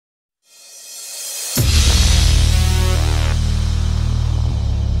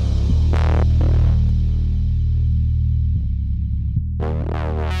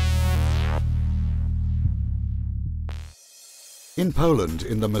In Poland,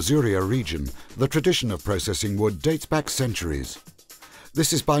 in the Mazuria region, the tradition of processing wood dates back centuries.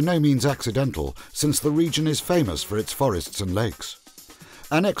 This is by no means accidental, since the region is famous for its forests and lakes.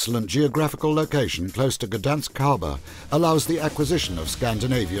 An excellent geographical location close to Gdansk harbour allows the acquisition of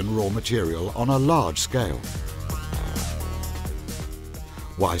Scandinavian raw material on a large scale.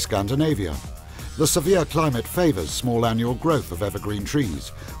 Why Scandinavia? The severe climate favours small annual growth of evergreen trees,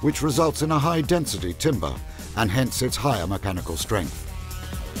 which results in a high density timber, and hence its higher mechanical strength.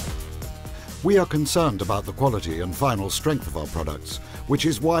 We are concerned about the quality and final strength of our products, which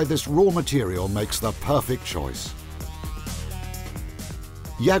is why this raw material makes the perfect choice.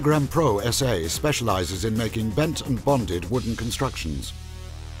 Jagram-Pro S.A. specialises in making bent and bonded wooden constructions.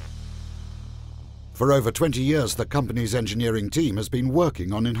 For over 20 years, the company's engineering team has been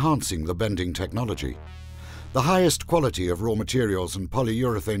working on enhancing the bending technology. The highest quality of raw materials and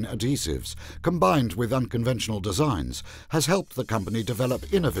polyurethane adhesives, combined with unconventional designs, has helped the company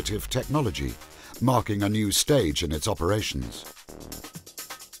develop innovative technology, marking a new stage in its operations.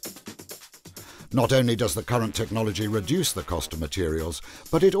 Not only does the current technology reduce the cost of materials,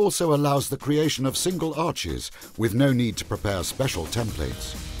 but it also allows the creation of single arches with no need to prepare special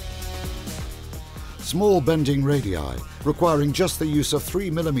templates. Small bending radii, requiring just the use of 3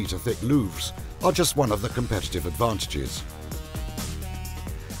 mm thick louvres, are just one of the competitive advantages.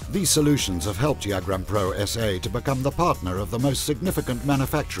 These solutions have helped Jagram-Pro S.A. to become the partner of the most significant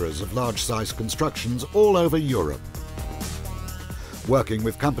manufacturers of large-size constructions all over Europe. Working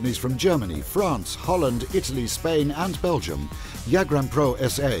with companies from Germany, France, Holland, Italy, Spain and Belgium, Jagram-Pro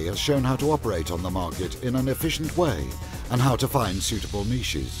S.A. has shown how to operate on the market in an efficient way and how to find suitable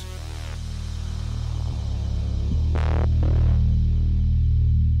niches.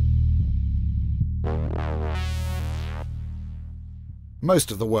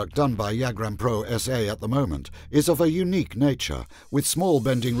 Most of the work done by Jagram-Pro S.A. at the moment is of a unique nature, with small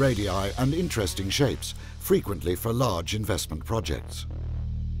bending radii and interesting shapes, frequently for large investment projects.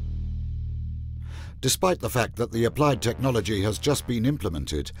 Despite the fact that the applied technology has just been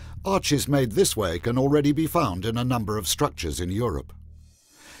implemented, arches made this way can already be found in a number of structures in Europe.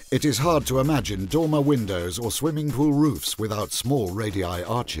 It is hard to imagine dormer windows or swimming pool roofs without small radii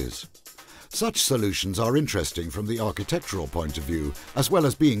arches. Such solutions are interesting from the architectural point of view, as well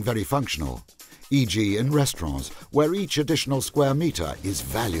as being very functional, e.g. in restaurants, where each additional square metre is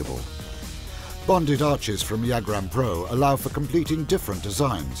valuable. Bonded arches from Jagram-Pro allow for completing different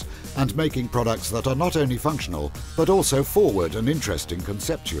designs and making products that are not only functional, but also forward and interesting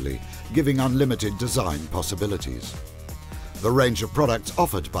conceptually, giving unlimited design possibilities. The range of products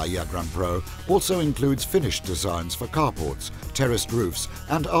offered by Jagram-Pro also includes finished designs for carports, terraced roofs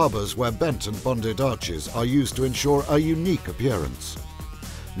and arbours where bent and bonded arches are used to ensure a unique appearance.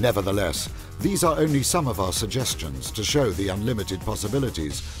 Nevertheless, these are only some of our suggestions to show the unlimited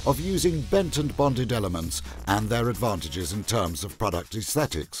possibilities of using bent and bonded elements and their advantages in terms of product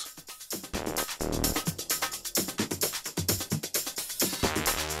aesthetics.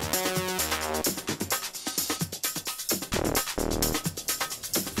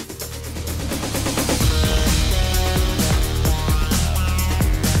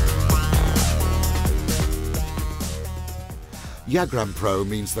 Jagram-Pro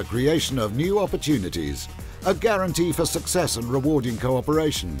means the creation of new opportunities, a guarantee for success and rewarding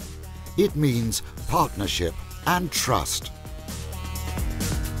cooperation. It means partnership and trust.